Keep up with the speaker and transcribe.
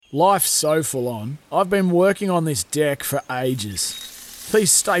Life's so full on. I've been working on this deck for ages. These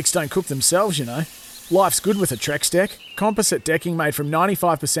steaks don't cook themselves, you know. Life's good with a Trex deck. Composite decking made from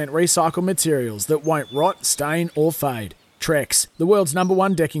 95% recycled materials that won't rot, stain or fade. Trex, the world's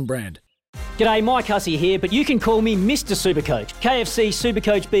 #1 decking brand. G'day, Mike Hussey here, but you can call me Mr. Supercoach. KFC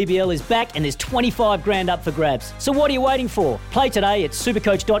Supercoach BBL is back and there's 25 grand up for grabs. So what are you waiting for? Play today at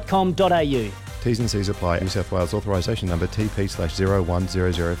supercoach.com.au. T's and C's apply. New South Wales authorisation number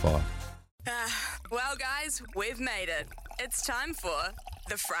TP/01005. Well, guys, we've made it. It's time for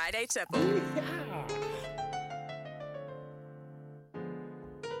the Friday Tipple.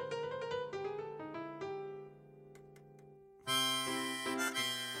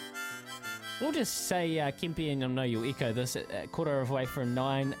 We'll just say, Kempy, and I know you'll echo this, at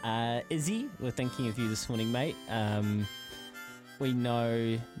 9:15, Izzy, we're thinking of you this morning, mate. We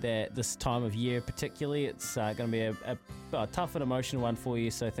know that this time of year particularly, it's going to be a tough and emotional one for you,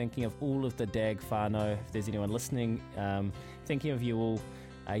 so thinking of all of the Dag whānau, if there's anyone listening, thinking of you all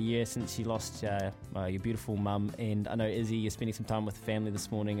a year since you lost your beautiful mum, and I know, Izzy, you're spending some time with the family this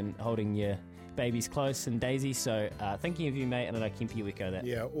morning and holding your babies close, and Daisy, so thinking of you, mate, and I know Kempy, you echo that.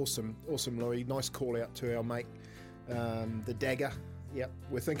 Yeah, awesome, Louis. Nice call out to our mate, the Dagger. Yep,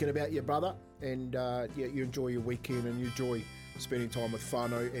 we're thinking about your brother, and you enjoy your weekend and you enjoy spending time with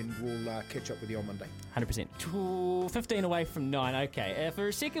whānau, and we'll catch up with you on Monday. 100%. 15 away from 9. Okay, for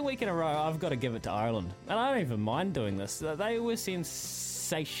a second week in a row, I've got to give it to Ireland. And I don't even mind doing this. They were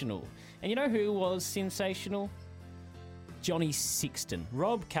sensational. And you know who was sensational? Johnny Sexton.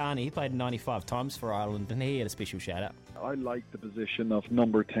 Rob Kearney played 95 times for Ireland, and he had a special shout-out. I like the position of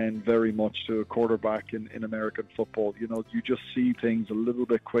number 10 very much to a quarterback in American football. You know, you just see things a little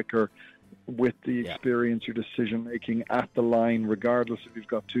bit quicker with the experience, your decision-making at the line, regardless if you've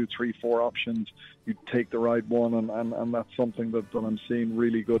got 2, 3, 4 options, you take the right one, and that's something that I'm seeing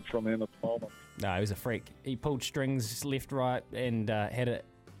really good from him at the moment. No, he was a freak. He pulled strings left, right, and had it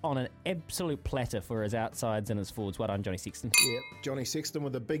on an absolute platter for his outsides and his forwards. Well done, Johnny Sexton. Yeah, Johnny Sexton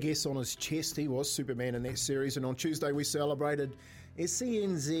with a big S on his chest. He was Superman in that series, and on Tuesday we celebrated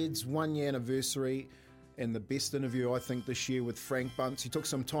SENZ's 1-year anniversary. And the best interview, I think, this year with Frank Bunce. He took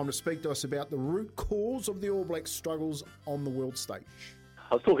some time to speak to us about the root cause of the All Blacks' struggles on the world stage.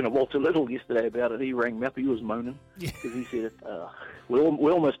 I was talking to Walter Little yesterday about it. He rang me up. He was moaning because he said, we're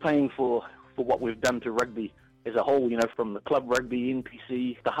almost paying for what we've done to rugby as a whole, you know, from the club rugby,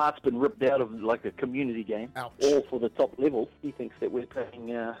 NPC. The heart's been ripped out of like a community game, all for the top level. He thinks that we're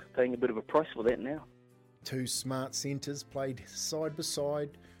paying a bit of a price for that now. Two smart centres played side by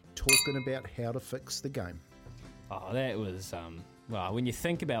side, talking about how to fix the game. Oh, that was, well, when you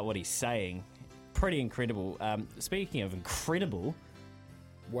think about what he's saying, pretty incredible. Speaking of incredible,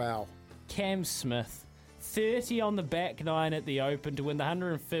 wow, Cam Smith, 30 on the back nine at the Open to win the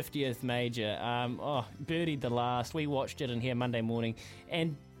 150th major. Birdied the last. We watched it in here Monday morning.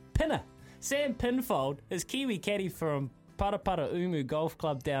 And Pinner, Sam Pinfold, his Kiwi caddy from Parapara Umu Golf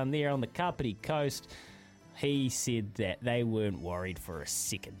Club down there on the Kapiti coast, he said that they weren't worried for a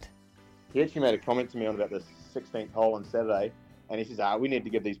second. He actually made a comment to me on about the 16th hole on Saturday, and he says, we need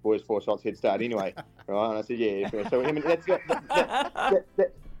to give these boys 4 shots head start anyway. Right? And I said, yeah. So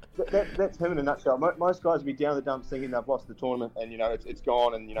that's him in a nutshell. Most guys would be down the dumps thinking they've lost the tournament and, you know, it's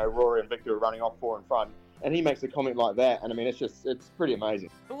gone, and, you know, Rory and Victor are running off 4 in front. And he makes a comment like that, and I mean, it's pretty amazing.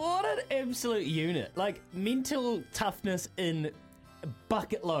 What an absolute unit. Like, mental toughness in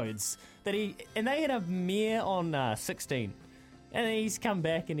bucket loads. They had a mare on 16, and he's come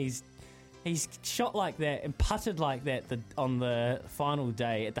back and he's shot like that and putted like that on the final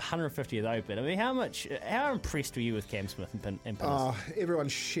day at the 150th Open. I mean, how impressed were you with Cam Smith and Pinners? Everyone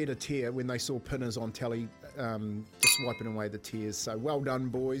shed a tear when they saw Pinners on telly, just wiping away the tears. So well done,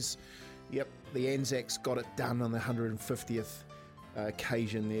 boys. Yep, the Anzacs got it done on the 150th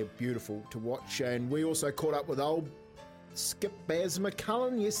occasion there. Beautiful to watch. And we also caught up with old Skip Baz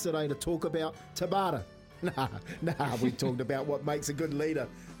McCullen yesterday to talk about Tabata. Nah, we talked about what makes a good leader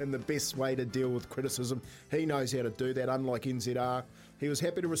and the best way to deal with criticism. He knows how to do that, unlike NZR. He was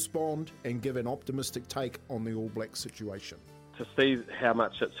happy to respond and give an optimistic take on the All Blacks situation. To see how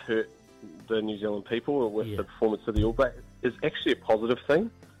much it's hurt the New Zealand people with the performance of the All Blacks is actually a positive thing,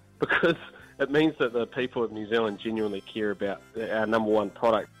 because it means that the people of New Zealand genuinely care about our number one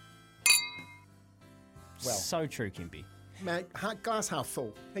product. Well, so true, Kempy. Mate, glass half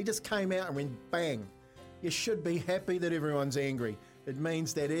full. He just came out and went bang. You should be happy that everyone's angry. It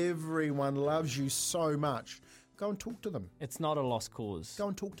means that everyone loves you so much. Go and talk to them. It's not a lost cause. Go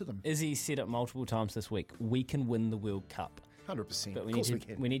and talk to them. Izzy said it multiple times this week. We can win the World Cup. 100%. But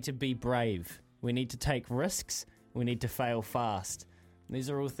we need to be brave. We need to take risks. We need to fail fast. These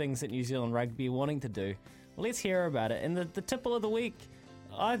are all things that New Zealand Rugby are wanting to do. Well, let's hear about it. And the tipple of the week,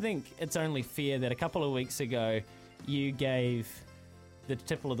 I think it's only fair that a couple of weeks ago you gave the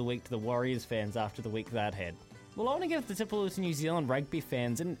tipple of the week to the Warriors fans after the week they'd had. Well, I want to give the tipple to New Zealand Rugby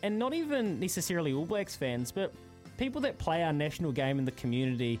fans, and not even necessarily All Blacks fans, but people that play our national game in the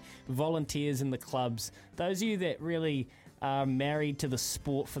community, volunteers in the clubs, those of you that really are married to the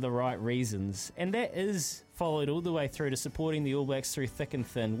sport for the right reasons. And that is followed all the way through to supporting the All Blacks through thick and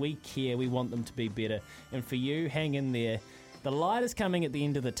thin. We care, we want them to be better. And for you, hang in there. The light is coming at the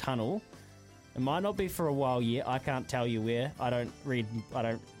end of the tunnel. It might not be for a while yet. I can't tell you where. I don't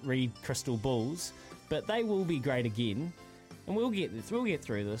read crystal balls, but they will be great again. And we'll get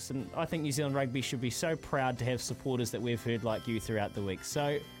through this. And I think New Zealand Rugby should be so proud to have supporters that we've heard like you throughout the week.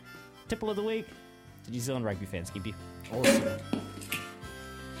 So, tipple of the week to New Zealand Rugby fans, Gimpy. Awesome.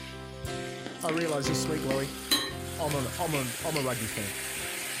 I realise this week, Laurie, I'm a rugby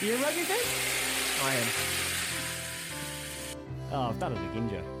fan. You're a rugby fan? I am. Oh, I've done it again,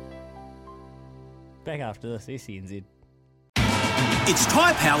 Joe. Back after this, SENZ. It's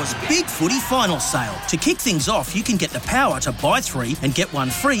Tyre Power's Big Footy Final Sale. To kick things off, you can get the power to buy 3 and get 1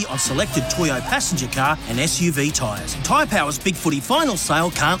 free on selected Toyo passenger car and SUV tyres. Tyre Power's Big Footy Final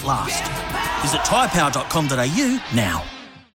Sale can't last. Visit tyrepower.com.au now.